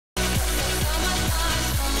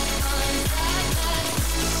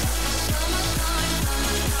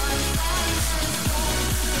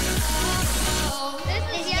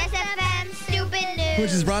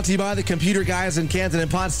which is brought to you by the computer guys in Canton and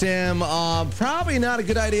Potsdam. Probably not a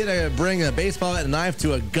good idea to bring a baseball bat and knife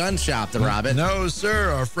to a gun shop to rob it. No, sir.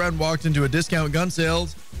 Our friend walked into a discount gun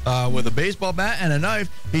sales with a baseball bat and a knife.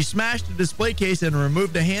 He smashed a display case and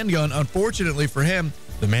removed a handgun. Unfortunately for him,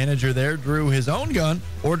 the manager there drew his own gun,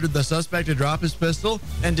 ordered the suspect to drop his pistol,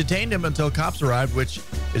 and detained him until cops arrived, which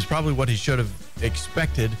is probably what he should have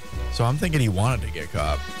expected. So I'm thinking he wanted to get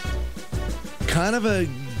caught. Kind of a,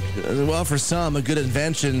 well, for some, a good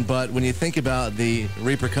invention, but when you think about the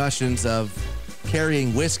repercussions of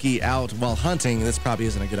carrying whiskey out while hunting, this probably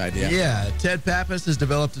isn't a good idea. Yeah, Ted Pappas has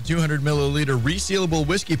developed a 200-milliliter resealable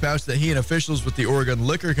whiskey pouch that he and officials with the Oregon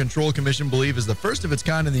Liquor Control Commission believe is the first of its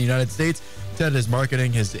kind in the United States. Ted is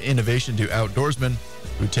marketing his innovation to outdoorsmen,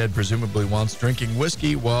 who Ted presumably wants drinking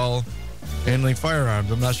whiskey while handling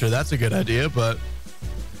firearms. I'm not sure that's a good idea, but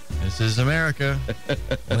this is America,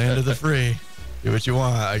 land of the free. Do what you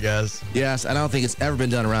want, I guess. Yes, I don't think it's ever been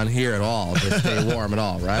done around here at all to stay warm at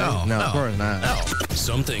all, right? No, of course not. No.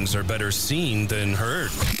 Some things are better seen than heard.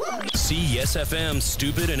 See Yes FM's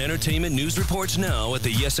stupid and entertainment news reports now at the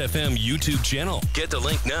Yes FM YouTube channel. Get the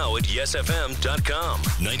link now at yesfm.com.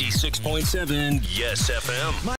 96.7 Yes FM.